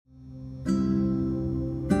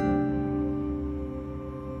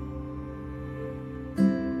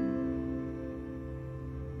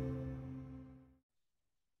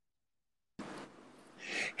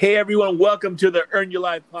Hey everyone, welcome to the Earn Your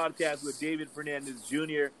Life podcast with David Fernandez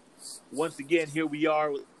Jr. Once again, here we are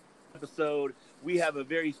with an episode. We have a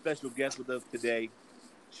very special guest with us today.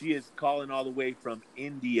 She is calling all the way from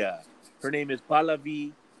India. Her name is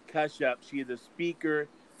Pallavi Kashyap. She is a speaker,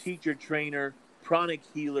 teacher, trainer, pranic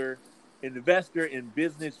healer, investor, and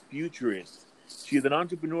business futurist. She is an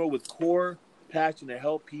entrepreneur with core passion to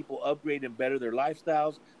help people upgrade and better their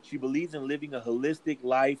lifestyles. She believes in living a holistic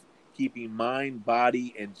life, keeping mind,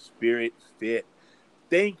 body, and spirit fit.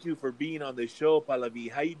 Thank you for being on the show, Pallavi.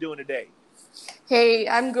 How you doing today? Hey,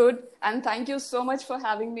 I'm good. And thank you so much for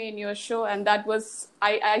having me in your show. And that was,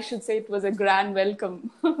 I should say, it was a grand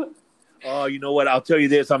welcome. Oh, you know what? I'll tell you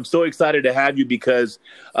this. I'm so excited to have you because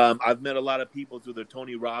I've met a lot of people through the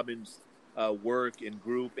Tony Robbins work and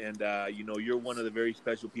group. And, you're one of the very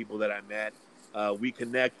special people that I met. We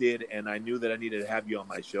connected, and I knew that I needed to have you on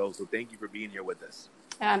my show. So thank you for being here with us.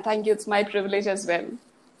 And thank you. It's my privilege as well.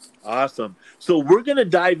 Awesome. So we're going to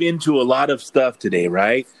dive into a lot of stuff today,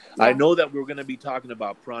 right? Yeah. I know that we're going to be talking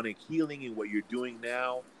about pranic healing and what you're doing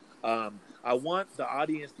now. I want the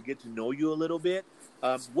audience to get to know you a little bit.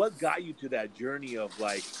 What got you to that journey of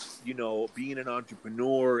being an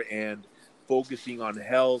entrepreneur and focusing on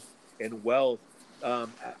health and wealth?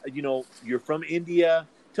 You're from India.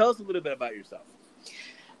 Tell us a little bit about yourself.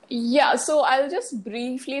 Yeah, so I'll just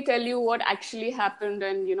briefly tell you what actually happened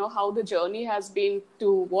and, how the journey has been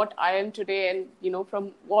to what I am today and,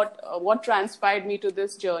 from what transpired me to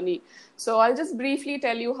this journey. So I'll just briefly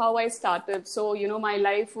tell you how I started. So, my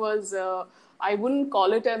life was, I wouldn't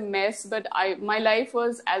call it a mess, but my life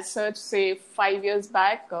was as such, say 5 years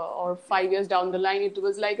back or 5 years down the line, it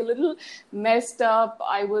was like a little messed up.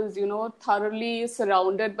 I was, thoroughly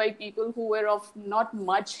surrounded by people who were of not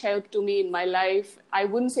much help to me in my life. I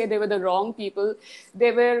wouldn't say they were the wrong people.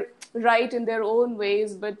 They were right in their own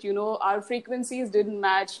ways, but, our frequencies didn't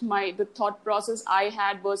match the thought process I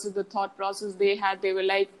had versus the thought process they had. They were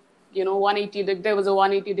like, 180, there was a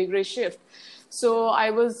 180-degree shift. So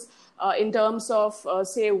I was, in terms of,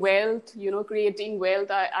 say, wealth, creating wealth,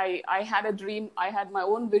 I had a dream. I had my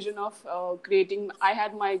own vision of I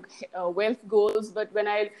had my wealth goals. But when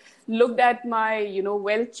I looked at my,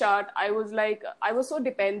 wealth chart, I was so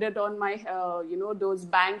dependent on my, those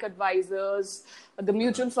bank advisors, the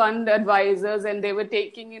mutual fund advisors, and they were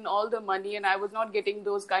taking in all the money and I was not getting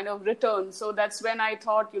those kind of returns. So that's when I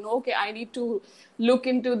thought, okay, I need to look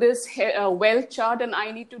into this wealth chart and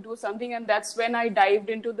I need to do something. And that's when I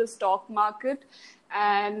dived into the stock market.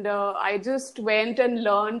 And I just went and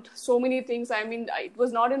learned so many things. I mean, it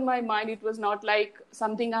was not in my mind. It was not like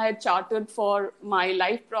something I had charted for my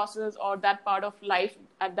life process or that part of life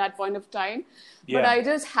at that point of time. Yeah. But I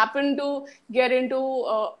just happened to get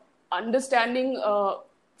into understanding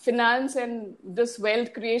finance and this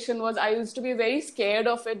wealth creation. I used to be very scared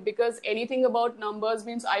of it because anything about numbers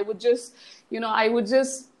means I would just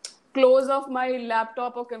close off my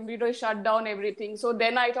laptop or computer, shut down everything. So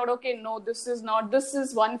then I thought, okay, no, this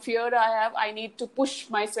is one fear I have. I need to push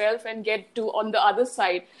myself and get to on the other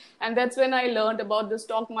side. And that's when I learned about the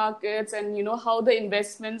stock markets and, how the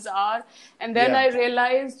investments are. And then I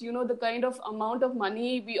realized, the kind of amount of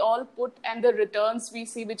money we all put and the returns we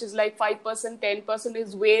see, which is like 5%, 10%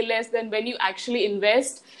 is way less than when you actually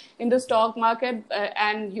invest in the stock market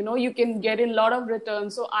and, you can get in a lot of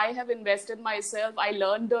returns. So I have invested myself. I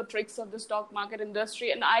learned the tricks of the stock market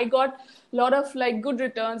industry and I got a lot of like good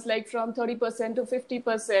returns, like from 30% to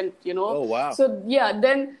 50%, Oh, wow. So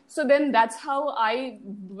then that's how I,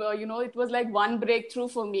 it was like one breakthrough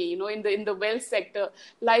for me, in the wealth sector.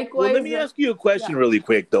 Likewise. Well, let me ask you a question really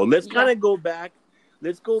quick though. Let's kind of go back.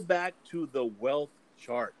 Let's go back to the wealth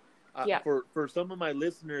chart. For some of my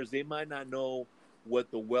listeners, they might not know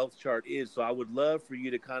what the wealth chart is. So I would love for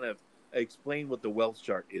you to kind of explain what the wealth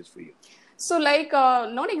chart is for you. So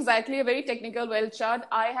not exactly a very technical wealth chart.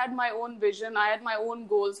 I had my own vision. I had my own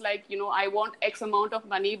goals. Like, I want X amount of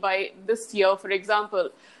money by this year, for example.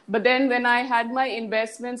 But then when I had my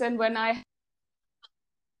investments and when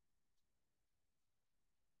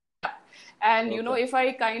if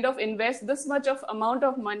I kind of invest this much of amount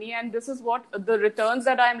of money and this is what the returns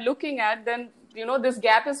that I'm looking at, then this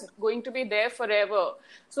gap is going to be there forever.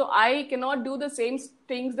 So I cannot do the same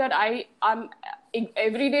things that I'm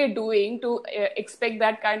every day doing to expect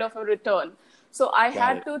that kind of a return. So I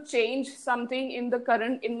had to change something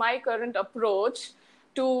in my current approach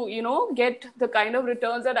to, get the kind of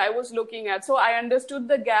returns that I was looking at. So I understood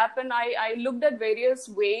the gap and I looked at various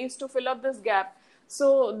ways to fill up this gap.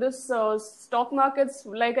 So this stock markets,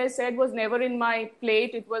 like I said, was never in my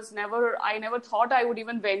plate. It was never, I never thought I would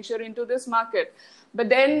even venture into this market. But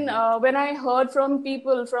then when I heard from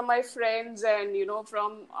people, from my friends and,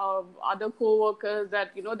 from other co-workers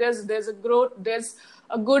that, there's a growth, there's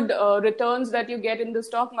a good returns that you get in the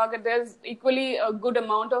stock market, there's equally a good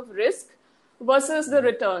amount of risk versus the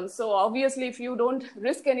return. So obviously, if you don't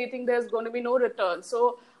risk anything, there's going to be no return.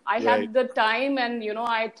 So I had the time, and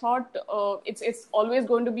I thought it's always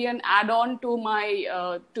going to be an add-on to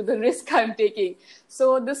my to the risk I'm taking.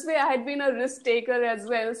 So this way, I had been a risk taker as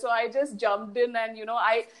well. So I just jumped in, and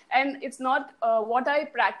and it's not what I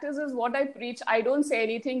practice is what I preach. I don't say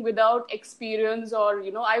anything without experience, or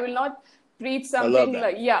I will not preach something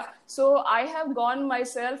like, so I have gone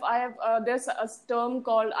myself. I have there's a term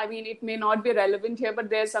called, I mean, it may not be relevant here, but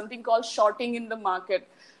there's something called shorting in the market.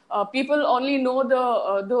 People only know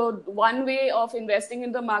the one way of investing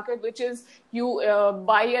in the market, which is you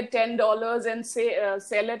buy at $10 and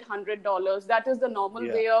sell at $100. That is the normal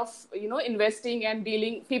way of investing and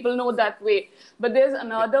dealing. People know that way, but there's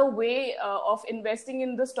another way of investing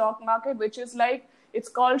in the stock market, which is like, it's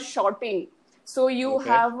called shorting. So you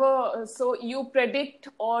have so you predict,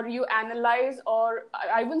 or you analyze, or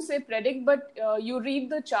I wouldn't say predict, but you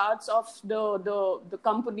read the charts of the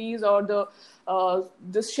companies or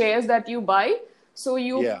the shares that you buy. So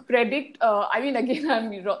you predict. I mean, again,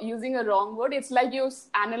 I'm using a wrong word. It's like you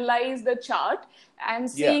analyze the chart and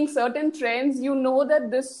seeing certain trends. You know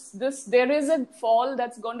that this there is a fall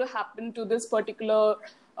that's going to happen to this particular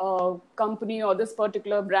company or this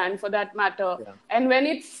particular brand, for that matter. And when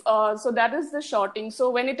it's so that is the shorting. So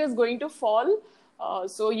when it is going to fall,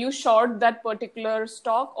 so you short that particular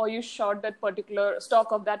stock, or you short that particular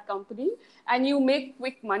stock of that company, and you make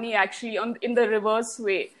quick money actually in the reverse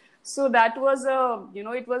way. So that was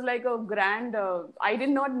it was like a grand, I did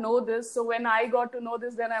not know this. So when I got to know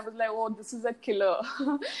this, then I was like, oh, this is a killer.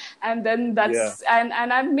 And then and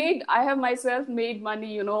I have myself made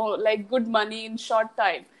money, like good money in short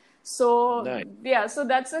time. So so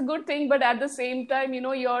that's a good thing. But at the same time,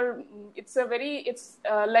 it's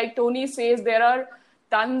like Tony says, there are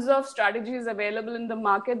tons of strategies available in the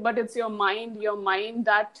market, but it's your mind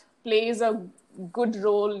that plays a good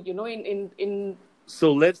role, in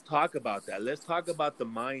So let's talk about that. Let's talk about the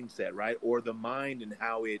mindset, right? Or the mind, and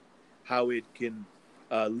how it can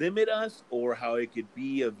limit us, or how it could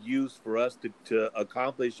be of use for us to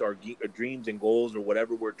accomplish our dreams and goals, or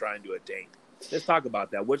whatever we're trying to attain. Let's talk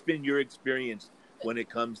about that. What's been your experience when it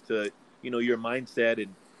comes to, your mindset,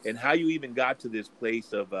 and how you even got to this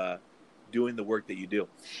place of doing the work that you do?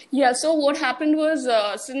 Yeah. So what happened was,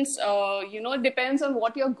 since, it depends on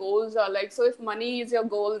what your goals are. Like, so if money is your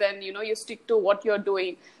goal, then, you stick to what you're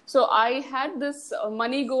doing. So I had this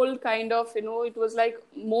money goal kind of, it was like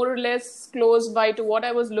more or less close by to what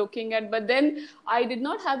I was looking at. But then I did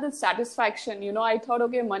not have the satisfaction. I thought,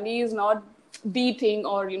 okay, money is not the thing,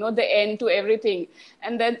 or the end to everything.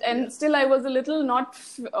 And still I was a little not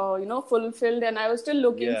fulfilled, and I was still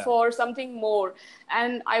looking for something more.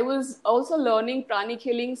 And I was also learning pranic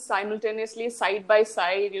healing simultaneously, side by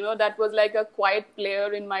side. That was like a quiet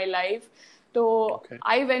player in my life. So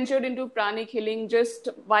I ventured into pranic healing just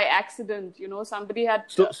by accident. Somebody had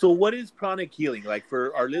so what is pranic healing? Like,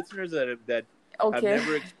 for our listeners that have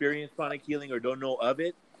never experienced pranic healing or don't know of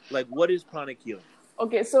it, like, what is pranic healing?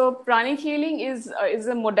 Okay, so pranic healing is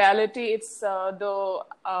a modality. It's the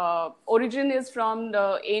origin is from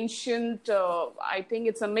the ancient. I think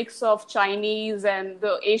it's a mix of Chinese and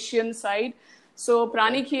the Asian side. So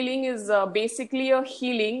pranic healing is basically a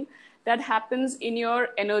healing that happens in your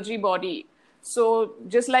energy body. So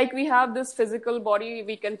just like we have this physical body,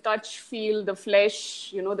 we can touch, feel the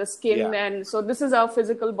flesh, the skin, and so this is our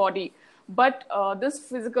physical body. But this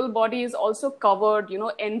physical body is also covered,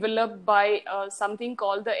 enveloped by something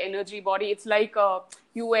called the energy body. It's like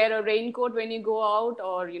you wear a raincoat when you go out,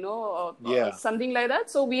 or, something like that.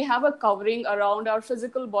 So we have a covering around our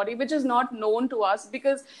physical body, which is not known to us,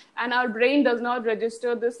 and our brain does not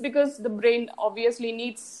register this, because the brain obviously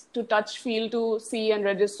needs to touch, feel, to see and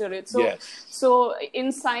register it. So, so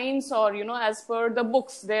in science, or, as per the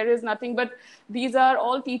books, there is nothing, but these are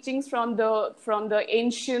all teachings from the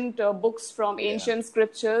ancient books, from ancient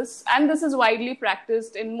scriptures. And this is widely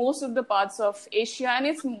practiced in most of the parts of Asia. And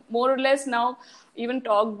it's more or less now even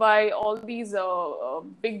talked by all these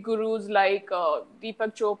big gurus like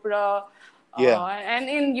Deepak Chopra. And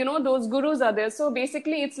in, those gurus are there. So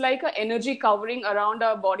basically, it's like an energy covering around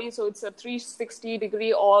our body. So it's a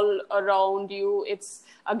 360-degree all around you. It's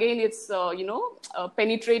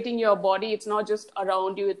penetrating your body. It's not just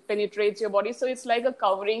around you. It penetrates your body. So it's like a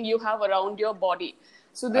covering you have around your body.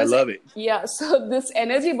 So I this, love it. yeah, so this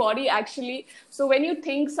energy body actually, so when you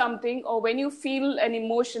think something or when you feel an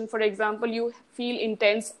emotion, for example, you feel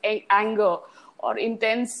intense anger or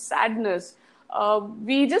intense sadness,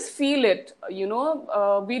 we just feel it,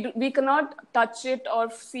 we cannot touch it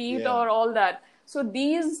or see it Yeah. or all that. So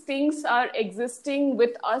these things are existing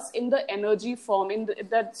with us in the energy form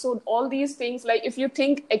that. So all these things, like if you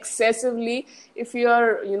think excessively, if you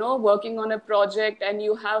are working on a project and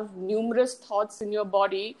you have numerous thoughts in your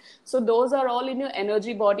body, so those are all in your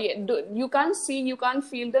energy body. You can't see, you can't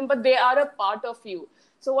feel them, but they are a part of you.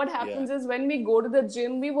 So what Yeah. happens is when we go to the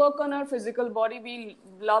gym, we work on our physical body. We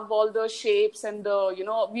love all the shapes and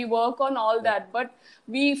we work on all Yeah. that, but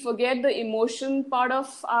we forget the emotion part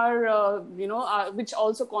of our, which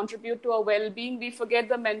also contribute to our well-being. We forget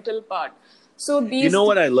the mental part. So You these, know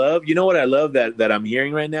what I love? You know what I love that I'm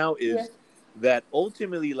hearing right now yeah, is that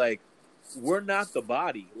ultimately, like, we're not the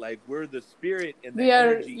body. Like, we're the spirit and the we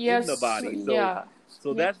are, energy in the yes, body. So yeah, so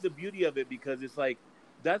yeah, that's the beauty of it, because it's like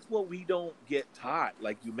that's what we don't get taught.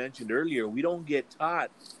 Like you mentioned earlier, we don't get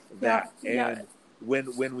taught yeah, that. yeah, And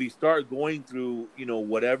when we start going through,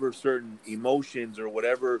 whatever certain emotions or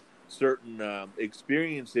whatever certain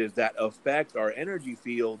experiences that affect our energy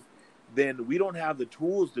field, then we don't have the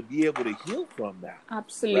tools to be able to heal from that. Right?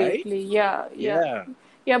 absolutely, yeah, yeah. Yeah.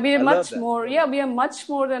 Yeah, we are I love much that. more. I love Yeah, that. we are much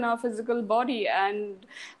more than our physical body, and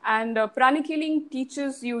pranic healing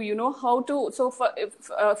teaches you, how to. So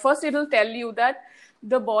first, it'll tell you that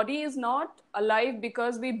the body is not alive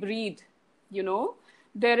because we breathe. You know,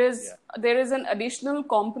 there Yeah. is there is an additional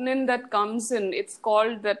component that comes in. It's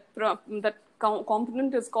called that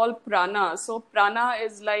component is called prana. So prana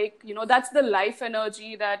is like, that's the life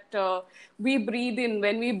energy that we breathe in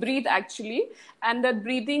when we breathe actually. And that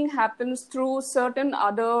breathing happens through certain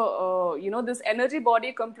other, this energy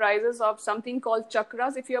body comprises of something called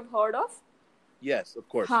chakras, if you have heard of. Yes, of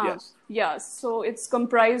course. Huh. Yes. Yeah. So it's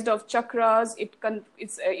comprised of chakras.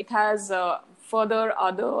 It has further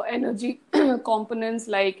other energy components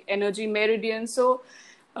like energy meridians. So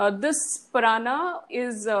this prana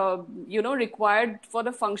is required for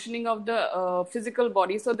the functioning of the physical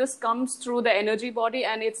body. So this comes through the energy body,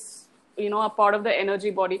 and it's a part of the energy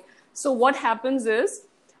body. So what happens is,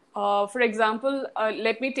 for example,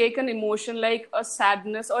 let me take an emotion like a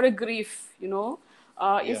sadness or a grief.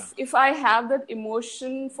 Yeah. If I have that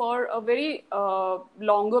emotion for a very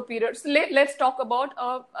longer period, so let's talk about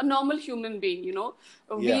a normal human being.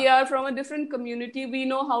 We Yeah. are from a different community. We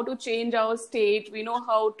know how to change our state. We know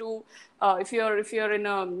how to, if you're in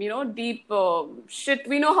a deep shit,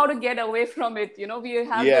 we know how to get away from it. We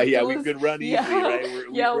have Yeah. the Yeah. We tools. could run easily, Yeah, right? We're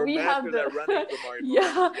yeah, we're we have masters the at running from our emotions.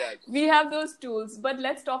 yeah, Yes. we have those tools. But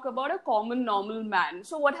let's talk about a common normal man.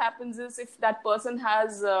 So what happens is, if that person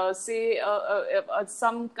has say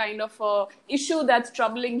some kind of issue that's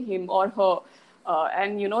troubling him or her,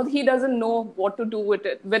 and he doesn't know what to do with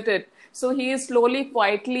it. So he is slowly,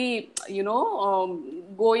 quietly,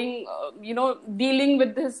 going, dealing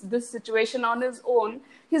with this situation on his own.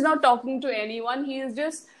 He's not talking to anyone.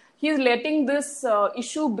 He's letting this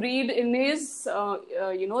issue breed in his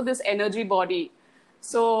this energy body.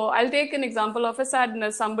 So I'll take an example of a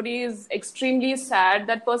sadness. Somebody is extremely sad.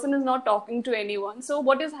 That person is not talking to anyone. So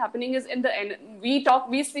what is happening is, in the end,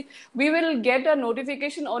 we see, we will get a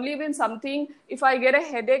notification only when something. If I get a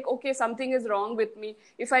headache, okay, something is wrong with me.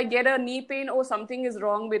 If I get a knee pain, oh, something is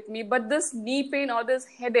wrong with me. But this knee pain or this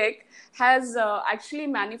headache has actually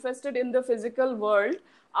manifested in the physical world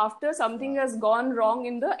after something Wow. has gone wrong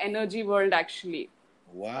in the energy world actually.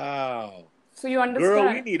 Wow. So you Girl, we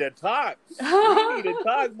understand. need to talk. We need to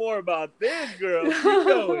talk more about this, girl. Keep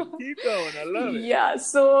going. Keep going. I love it. Yeah,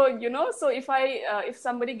 so so if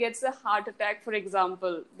somebody gets a heart attack, for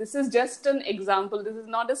example, this is just an example, this is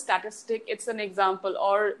not a statistic, it's an example.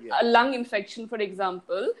 Or Yeah. a lung infection, for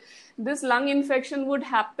example, this lung infection would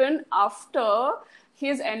happen after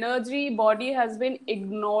his energy body has been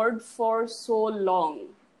ignored for so long.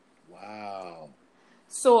 Wow.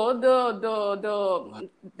 So Wow.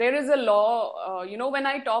 there is a law. When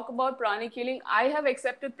I talk about pranic healing, I have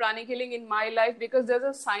accepted pranic healing in my life because there's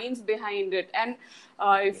a science behind it. And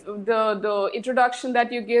if Yeah. the introduction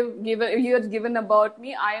that you had given about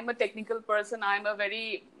me, I am a technical person. I am a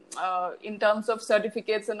very in terms of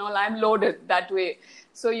certificates and all, I'm loaded that way.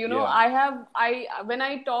 So Yeah. I when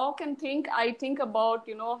I talk and think, I think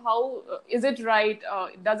about how is it right?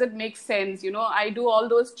 Does it make sense? I do all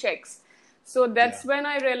those checks. So Yeah. that's when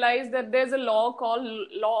I realized that there's a law called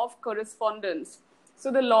law of correspondence.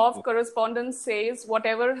 So the law of correspondence says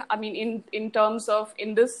whatever, I mean, in terms of,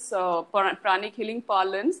 in this pranic healing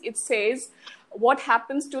parlance, it says what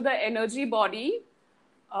happens to the energy body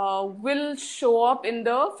will show up in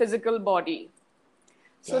the physical body.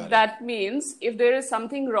 So that means if there is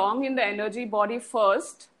something wrong in the energy body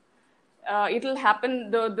first, it'll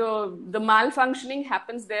happen, the malfunctioning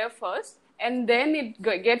happens there first, and then it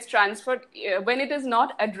gets transferred. When it is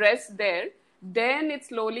not addressed there, then it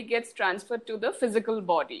slowly gets transferred to the physical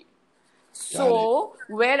body. So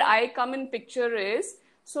where I come in picture is,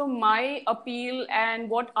 so my appeal and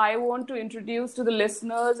what I want to introduce to the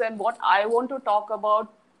listeners and what I want to talk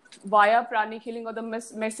about via pranic healing, or the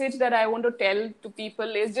message that I want to tell to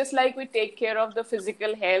people is, just like we take care of the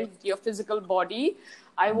physical health, your physical body,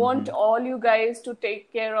 I want all you guys to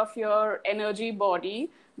take care of your energy body.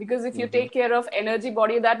 Because if you take care of energy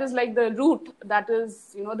body, that is like the root, that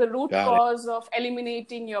is, the root cause of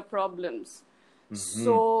eliminating your problems.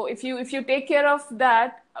 So if you take care of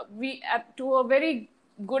that, we, to a very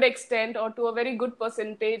good extent or to a very good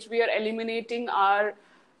percentage, we are eliminating our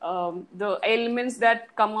the ailments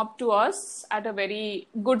that come up to us at a very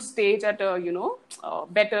good stage, at a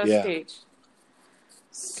better stage.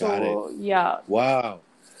 So yeah. Wow,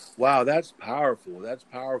 that's powerful.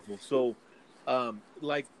 So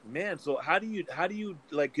man, so how do you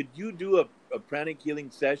like, could you do a pranic healing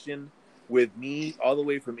session with me all the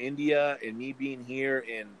way from India and me being here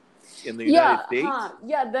in the United States?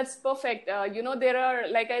 Yeah, that's perfect. There are,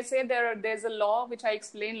 like I say, there's a law which I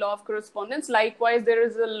explain, law of correspondence. Likewise, there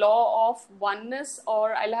is a law of oneness,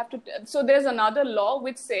 or I'll have to. So there's another law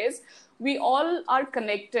which says we all are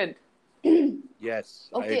connected. Yes,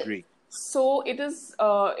 okay. I agree. So it is,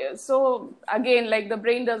 so again, like the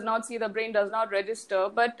brain does not see, the brain does not register,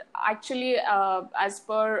 but actually, as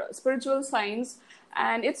per spiritual science,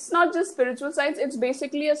 and it's not just spiritual science, it's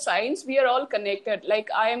basically a science, we are all connected. Like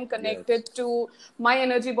I am connected to, my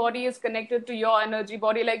energy body is connected to your energy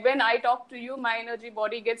body. Like when I talk to you, my energy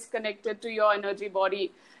body gets connected to your energy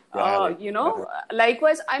body.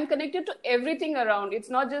 Likewise, I'm connected to everything around. It's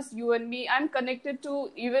not just you and me. I'm connected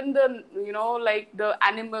to even the, like the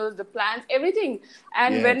animals, the plants, everything.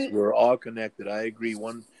 And when we're all connected, I agree.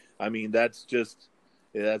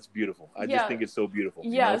 That's beautiful. I just think it's so beautiful,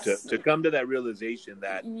 to come to that realization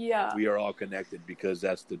that we are all connected, because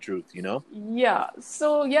that's the truth, Yeah.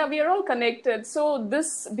 So, we are all connected. So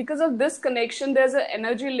because of this connection, there's an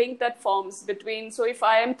energy link that forms between. So if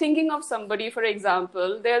I am thinking of somebody, for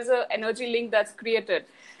example, there's an energy link that's created.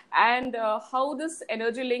 And how this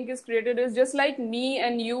energy link is created is just like me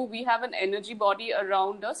and you, we have an energy body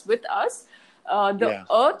around us, with us. The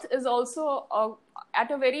earth is also, at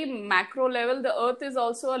a very macro level, the earth is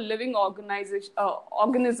also a living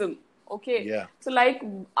organism. Okay. Yeah. So like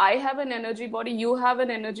I have an energy body, you have an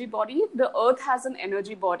energy body, the earth has an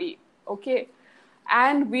energy body. Okay.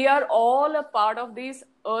 And we are all a part of this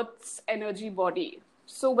earth's energy body.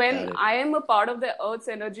 So when I am a part of the earth's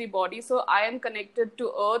energy body, so I am connected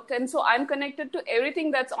to earth, and so I'm connected to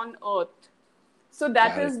everything that's on earth. So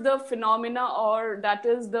that is the phenomena, or that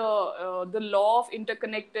is the law of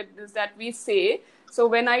interconnectedness that we say. So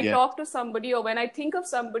when I talk to somebody, or when I think of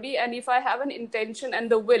somebody, and if I have an intention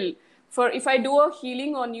and the will, if I do a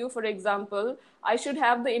healing on you, for example, I should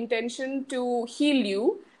have the intention to heal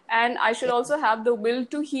you, and I should also have the will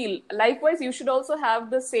to heal. Likewise, you should also have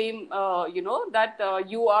the same, that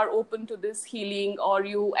you are open to this healing, or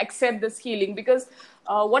you accept this healing. Because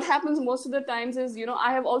what happens most of the times is,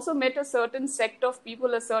 I have also met a certain sect of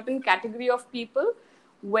people, a certain category of people,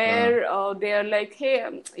 where they are like, hey,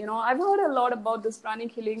 I've heard a lot about this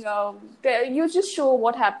pranic healing. You just show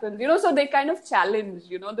what happens, so they kind of challenge,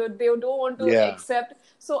 they don't want to accept.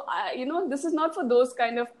 So, this is not for those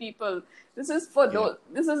kind of people. This is for those.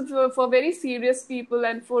 This is for very serious people,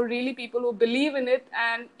 and for really people who believe in it,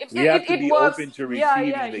 and it have to be works. Open to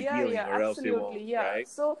receiving the healing, or else it won't. Right?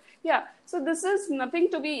 So this is nothing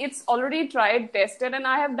to be. It's already tried, tested, and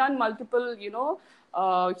I have done multiple,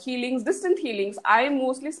 healings, distant healings. I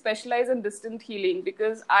mostly specialize in distant healing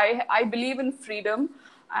because I believe in freedom.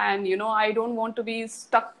 And, I don't want to be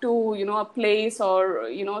stuck to, a place, or,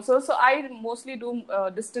 so I mostly do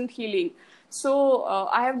distant healing. So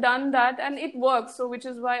I have done that, and it works. So which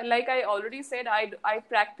is why, like I already said, I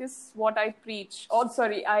practice what I preach.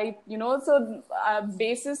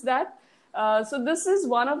 Basis that. So this is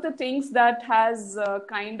one of the things that has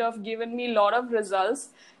kind of given me a lot of results.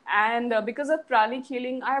 And because of pranic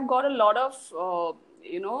healing, I have got a lot of,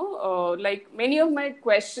 like many of my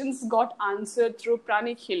questions got answered through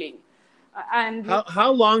pranic healing. And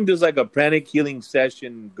how long does like a pranic healing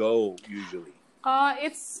session go usually?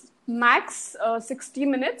 It's max 60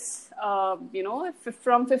 minutes,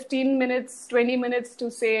 from 15 minutes, 20 minutes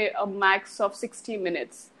to say a max of 60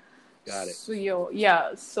 minutes. Got it. So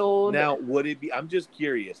yeah. So Now, would it be? I'm just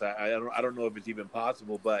curious. I don't know if it's even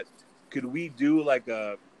possible, but could we do like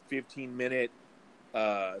a 15-minute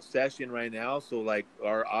session right now, so like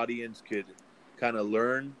our audience could kind of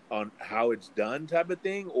learn on how it's done, type of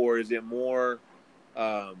thing, or is it more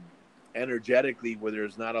um, energetically where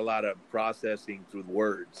there's not a lot of processing through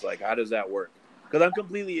words? Like, how does that work? Because I'm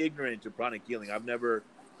completely ignorant to pranic healing. I've never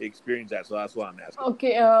experienced that, so that's why I'm asking.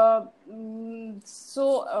 okay,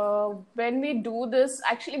 when we do this,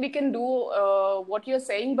 actually, we can do what you're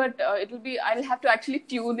saying, but I'll have to actually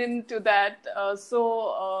tune into that.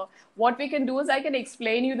 What we can do is I can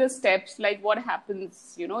explain you the steps, like what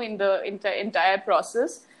happens, in the entire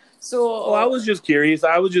process. Oh, I So, was just curious.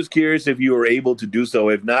 I was just curious if you were able to do so.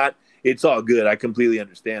 If not, it's all good. I completely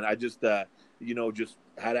understand. I just, just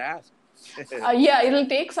had to ask. yeah, it'll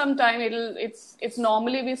take some time. It's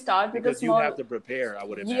normally we start with a Because you have small. to prepare, I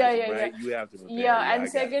would Yeah, imagine, yeah, yeah. right? You have to prepare. Yeah, Yeah, and I got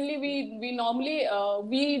it. secondly, we normally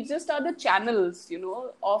we just are the channels,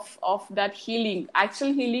 of that healing.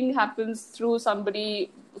 Actual healing happens through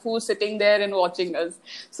somebody who's sitting there and watching us.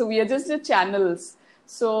 So we are just the channels.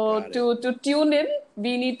 So Got it. to tune in,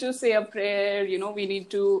 we need to say a prayer. We need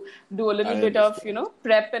to do a little I bit of understand.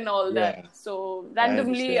 prep and all that. Yeah, So I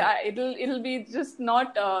randomly, understand. it'll be just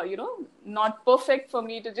not not perfect for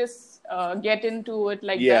me to just get into it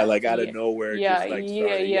like Yeah, that. like out of Yeah. nowhere, Yeah, just like yeah,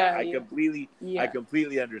 started. Yeah, yeah, I yeah, completely, I yeah,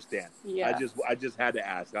 completely understand. I yeah. just, I just had to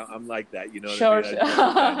ask. I'm like that, you know what I Sure, mean? I sure. just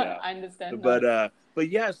wanted to find out. I understand now. But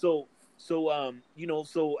yeah. So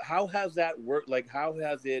how has that worked? Like, how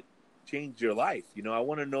has it changed your life? I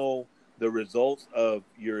want to know the results of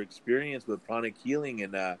your experience with pranic healing,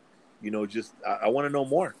 and just I want to know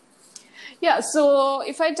more. Yeah, so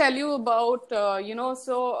if I tell you about, so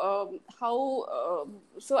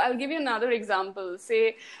I'll give you another example.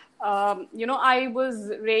 Say, I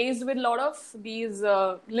was raised with a lot of these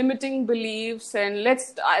limiting beliefs, and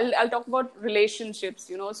I'll talk about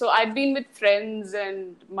relationships. So I've been with friends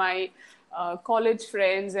and my college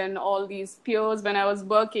friends and all these peers when I was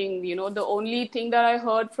working. The only thing that I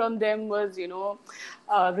heard from them was,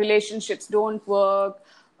 relationships don't work.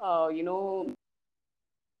 You know,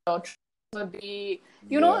 be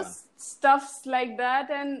Yeah, stuffs like that.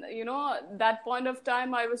 And that point of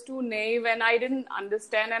time I was too naive and I didn't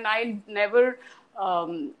understand, and I never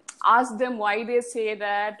asked them why they say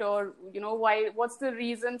that, or what's the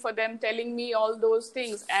reason for them telling me all those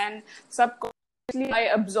things. And subconsciously I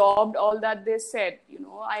absorbed all that they said.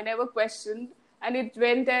 I never questioned, and it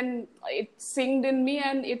went and it synced in me,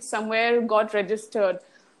 and it somewhere got registered.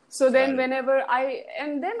 So then got it. whenever I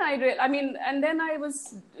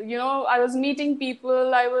was, I was meeting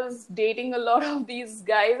people, I was dating a lot of these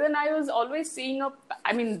guys, and I was always seeing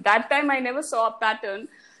that time I never saw a pattern.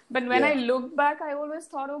 But when I Yeah, look back, I always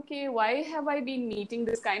thought, okay, why have I been meeting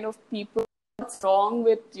this kind of people? What's wrong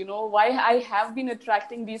with, why I have been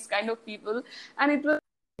attracting these kind of people? And it was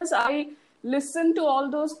because I listened to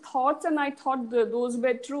all those thoughts and I thought those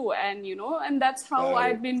were true. And that's how got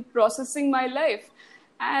I've it. been processing my life.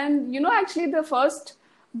 And actually the first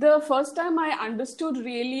time I understood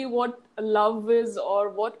really what love is, or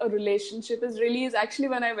what a relationship is really, is actually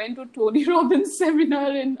when I went to Tony Robbins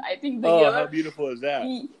seminar in, I think, the Oh, how year. beautiful is that?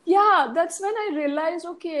 Yeah, that's when I realized,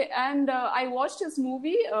 okay. And I watched his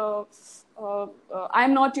movie,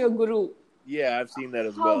 I'm Not Your Guru. Yeah, I've seen that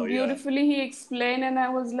as How well. Yeah. beautifully he explained, and I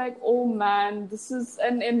was like, oh man, this is.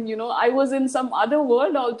 And I was in some other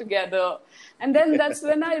world altogether. And then that's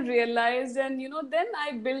when I realized, and then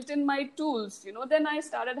I built in my tools. Then I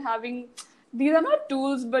started having, these are not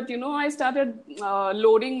tools, but I started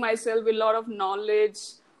loading myself with a lot of knowledge.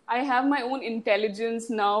 I have my own intelligence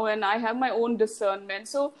now, and I have my own discernment.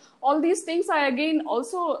 So all these things, I again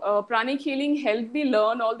also, pranic healing helped me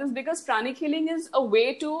learn all this, because pranic healing is a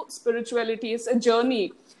way to spirituality. It's a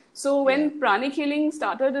journey. So Yeah. when pranic healing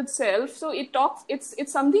started itself, so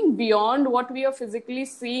it's something beyond what we are physically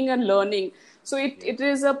seeing and learning. So it, Yeah. it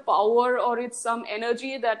is a power, or it's some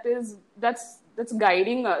energy that's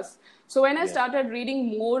guiding us. So when I Yeah. started reading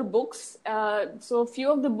more books, so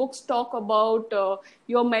few of the books talk about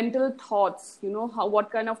your mental thoughts.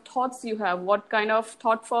 What kind of thoughts you have, what kind of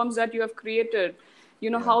thought forms that you have created.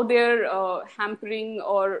 Yeah. How they're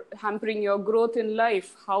hampering your growth in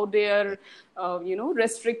life, how they're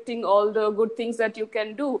restricting all the good things that you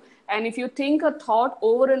can do. And if you think a thought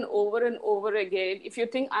over and over and over again, if you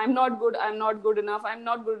think, I'm not good, I'm not good enough, I'm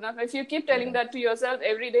not good enough, if you keep telling Yeah. that to yourself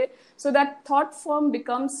every day, so that thought form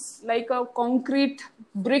becomes like a concrete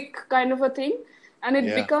brick kind of a thing, and it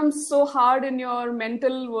Yeah. becomes so hard in your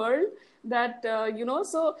mental world that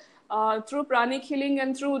so through pranic healing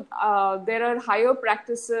and through there are higher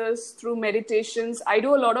practices through meditations. I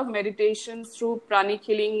do a lot of meditations through pranic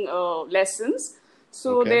healing lessons.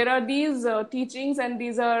 So Okay. there are these teachings, and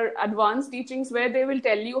these are advanced teachings where they will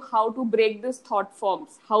tell you how to break these thought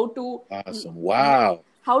forms, Awesome. Wow.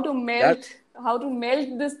 how to That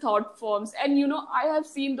melt these thought forms. And I have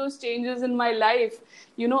seen those changes in my life.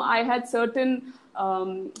 I had certain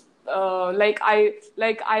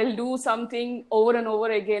I'll do something over and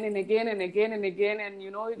over again and again and again and again, and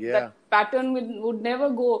yeah. that pattern would never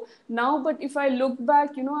go now. But if I look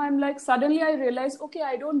back, I'm like, suddenly I realize, okay,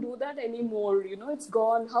 I don't do that anymore. It's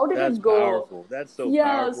gone. How did That's it go? powerful. That's so Yeah.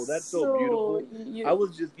 powerful. That's so So beautiful. I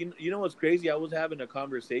was just, you know what's crazy? I was having a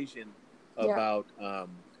conversation yeah, about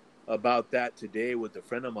about that today with a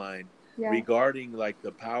friend of mine yeah, regarding like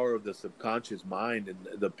the power of the subconscious mind and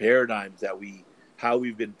the paradigms that how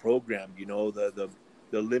we've been programmed.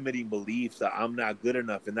 The limiting beliefs that I'm not good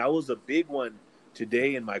enough, and that was a big one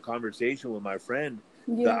today in my conversation with my friend.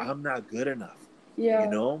 That yeah, I'm not good enough. You yeah,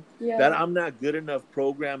 know, that yeah. I'm not good enough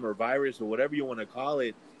program or virus or whatever you want to call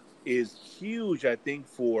it is huge, I think,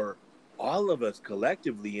 for all of us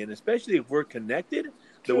collectively. And especially if we're connected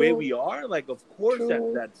the way True, we are, like, of course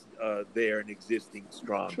true, that's there and existing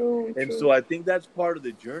strong. true, And so true, I think that's part of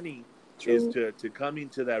the journey is true. to coming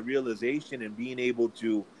to that realization and being able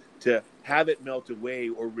to have it melt away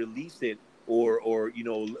or release it or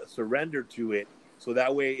surrender to it, so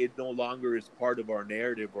that way it no longer is part of our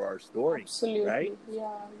narrative or our story, right? Absolutely.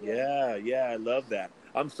 Yeah, yeah. Yeah, I love that.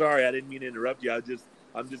 I'm sorry, I didn't mean to interrupt you.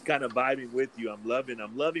 I'm just kind of vibing with you. I'm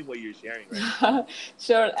loving what you're sharing right now.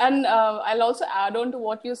 Sure. And I'll also add on to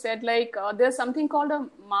what you said. Like, there's something called a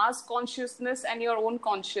mass consciousness and your own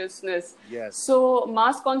consciousness. Yes. So,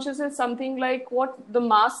 mass consciousness is something like what the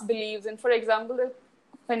mass believes in. For example,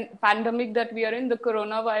 the pandemic that we are in, the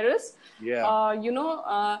coronavirus, Yeah.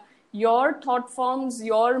 your thought forms,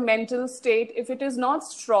 your mental state, if it is not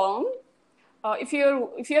strong, if you're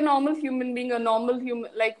a normal human being, a normal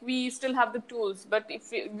human, like, we still have the tools, but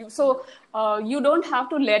you don't have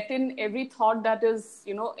to let in every thought that is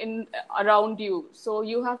in around you. So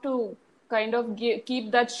you have to kind of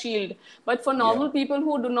keep that shield. But for Yeah. normal people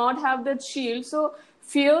who do not have that shield, so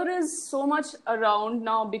fear is so much around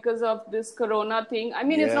now because of this corona thing. I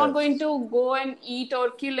mean, it's not going Yes. to go and eat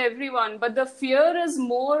or kill everyone, but the fear is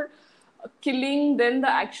more killing than the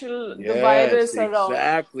Yes, virus around.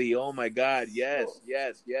 exactly. Oh my God. So, Yes,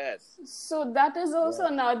 yes, yes. so that is also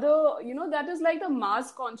Yeah. another, that is like the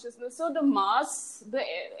mass consciousness. So the mass,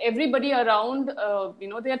 everybody around,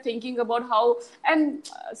 they are thinking about how, and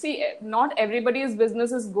see, not everybody's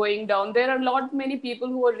business is going down. There are a lot many people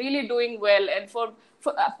who are really doing well. And for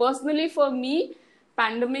personally, for me,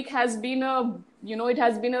 pandemic has been it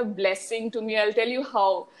has been a blessing to me. I'll tell you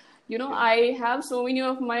how. Yeah. I have so many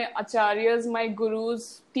of my acharyas, my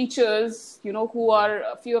gurus, teachers, who Mhm. are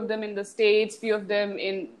a few of them in the States, few of them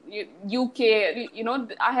in UK.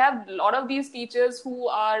 I have a lot of these teachers who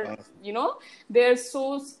are, Awesome. they're so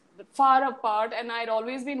far apart, and I'd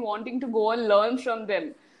always been wanting to go and learn from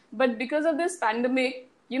them. But because of this pandemic,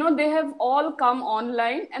 they have all come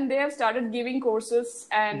online and they have started giving courses.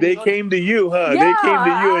 And They came to you, huh? yeah, They came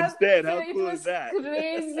to you instead. How it cool is was that?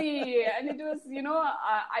 crazy. And it was,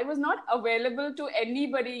 I was not available to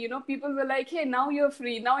anybody. People were like, hey, now you're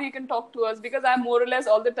free, now you can talk to us, because I'm more or less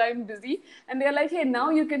all the time busy. And they're like, hey, now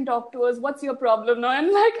you can talk to us, what's your problem now?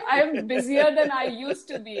 And like, I'm busier than I used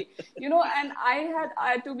to be. And I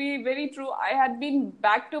had to be very true, I had been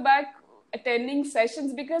back to back attending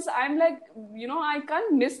sessions, because I'm like, I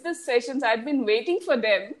can't miss these sessions. I've been waiting for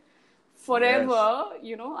them Yes. forever.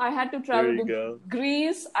 I had to There travel you to go.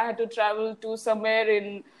 Greece, I had to travel to somewhere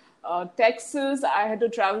in Texas, I had to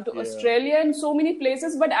travel to Yeah. Australia, and so many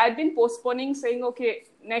places. But I'd been postponing, saying, okay,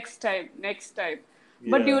 next time, next time.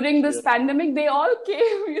 But Yeah. during this Yeah. pandemic, they all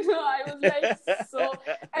came. I was like, so,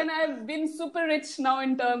 and I've been super rich now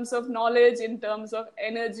in terms of knowledge, in terms of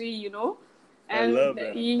energy. I love And that.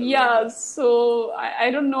 I love yeah, that. so I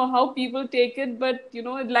don't know how people take it, but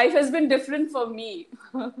life has been different for me.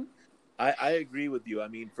 I agree with you. I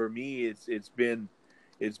mean, for me, it's been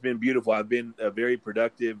beautiful. I've been very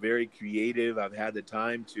productive, very creative. I've had the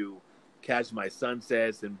time to catch my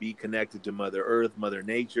sunsets and be connected to Mother Earth, Mother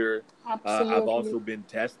Nature. I've Absolutely. also been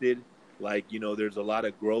tested. Like, there's a lot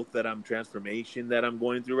of growth transformation that I'm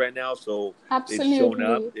going through right now. So it's shown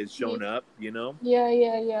up. Absolutely. It's shown up. Yeah,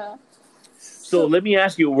 yeah, yeah. So So, let me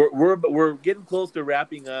ask you, we're getting close to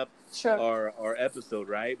wrapping up sure. our episode,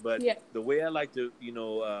 right? But Yeah, the way I like to,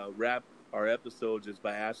 wrap our episodes is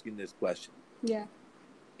by asking this question. yeah.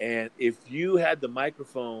 And if you had the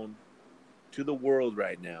microphone to the world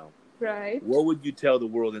right now, Right. what would you tell the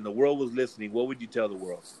world? And the world was listening. What would you tell the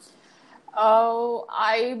world?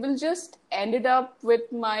 I will just ended up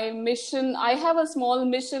with my mission. I have a small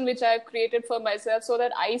mission which I've created for myself so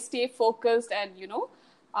that I stay focused and,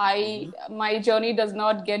 Mm-hmm. my journey does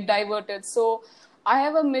not get diverted. So I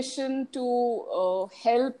have a mission to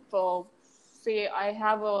help, say, I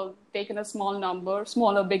have taken a small number,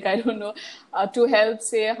 small or big, I don't know, to help,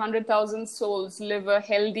 say, 100,000 souls live a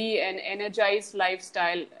healthy and energized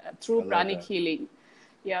lifestyle I through love pranic that. healing.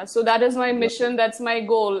 Yeah, so that is my I love it. mission, that's my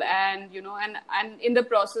goal. And and in the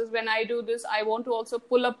process, when I do this, I want to also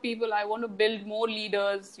pull up people. I want to build more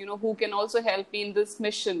leaders, who can also help me in this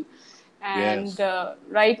mission. And Yes.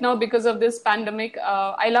 right now, because of this pandemic,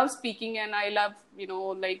 I love speaking, and I love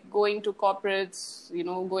like going to corporates,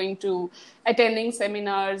 going to attending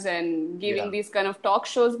seminars and giving Yeah. these kind of talk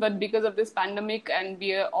shows. But because of this pandemic, and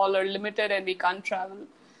we all are limited and we can't travel,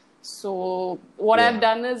 so what I've Yeah.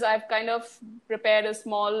 done is I've kind of prepared a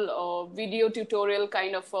small video tutorial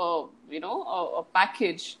kind of a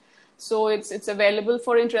package. So it's available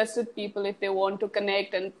for interested people if they want to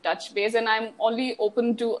connect and touch base. And I'm only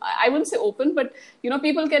open to, I wouldn't say open, but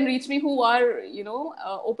people can reach me who are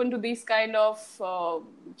open to these kind of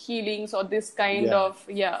healings or this kind Yeah. of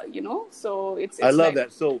So I it's love like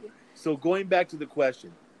that. So going back to the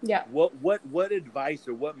question, yeah. what advice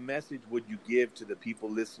or what message would you give to the people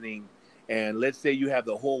listening? And let's say you have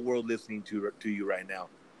the whole world listening to you right now.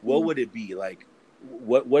 What would it be like?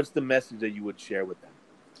 What's the message that you would share with them?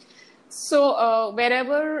 So,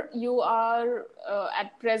 wherever you are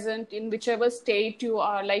at present, in whichever state you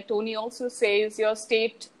are, like Tony also says, your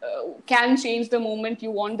state can change the moment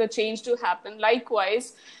you want the change to happen.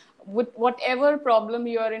 Likewise, with whatever problem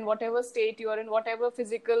you are in, whatever state you are in, whatever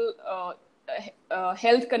physical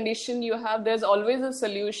health condition you have, there's always a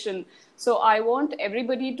solution. So I want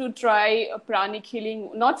everybody to try pranic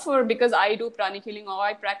healing, not for because I do pranic healing or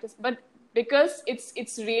I practice, but because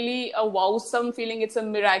it's really a wowsome feeling. It's a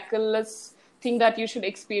miraculous thing that you should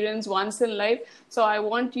experience once in life. So I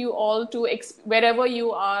want you all to wherever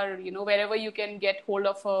you are, wherever you can get hold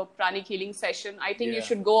of a pranic healing session, I think you Yeah.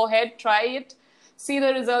 should go ahead, try it, see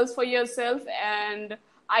the results for yourself. And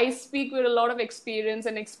I speak with a lot of experience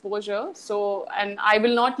and exposure. So, and I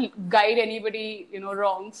will not guide anybody,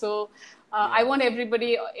 wrong. So, I Yeah. want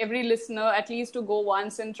everybody, every listener, at least to go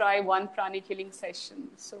once and try one pranic healing session.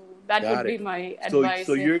 So that would Got be it. my So advice.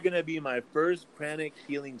 Yeah. you're gonna be my first pranic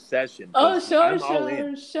healing session Oh, because sure, I'm all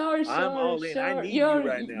in. sure, sure, I'm sure, all in. I sure. need you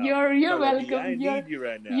right now, You're Pallavi. welcome. I need you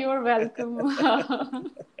right now. You're welcome.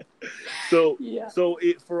 So, Yeah.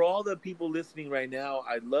 for all the people listening right now,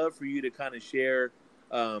 I'd love for you to kind of share,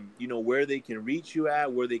 where they can reach you at,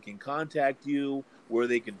 where they can contact you, where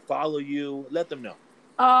they can follow you. Let them know.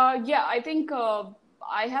 Yeah, I think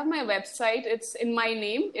I have my website. It's in my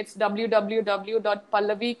name. It's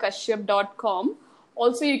www.pallavikashyap.com.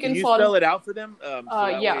 Also, you Can can you follow, spell it out for them, so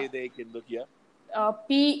that yeah, way they can look you up?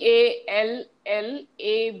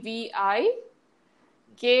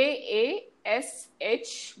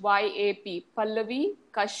 PALLAVIKASHYAP,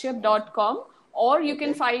 pallavikashyap.com. Or you can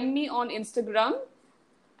Okay. find me on Instagram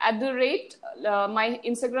at the rate, my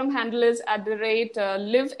Instagram handle is at the rate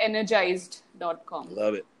liveenergized.com.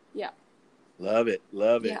 Love it. Yeah. Love it.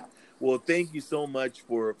 Love it. Yeah. Well, thank you so much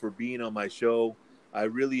for being on my show. I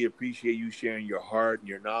really appreciate you sharing your heart,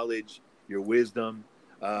 your knowledge, your wisdom.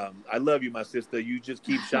 I love you, my sister. You just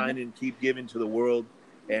keep shining, keep giving to the world,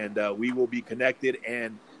 and we will be connected.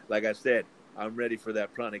 And like I said, I'm ready for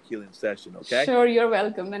that pranic healing session. Okay. Sure, you're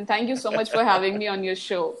welcome. And thank you so much for having me on your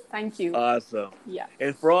show. Thank you. Awesome. Yeah.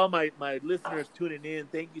 And for all my listeners tuning in,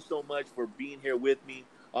 thank you so much for being here with me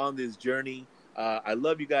on this journey. I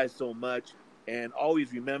love you guys so much. And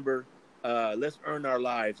always remember, let's earn our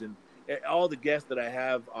lives. And all the guests that I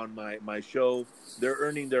have on my show, they're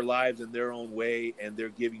earning their lives in their own way, and they're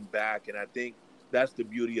giving back. And I think that's the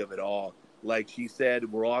beauty of it all. Like she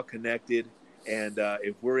said, we're all connected. And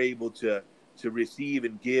if we're able to receive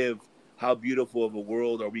and give, how beautiful of a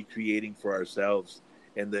world are we creating for ourselves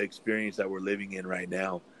and the experience that we're living in right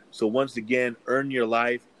now. So once again, earn your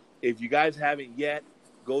life. If you guys haven't yet,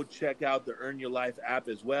 go check out the Earn Your Life app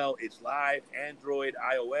as well. It's live, Android,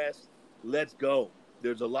 iOS. Let's go.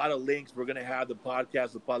 There's a lot of links. We're going to have the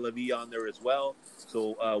podcast with Pallavi on there as well.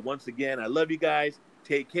 So once again, I love you guys.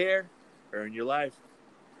 Take care. Earn your life.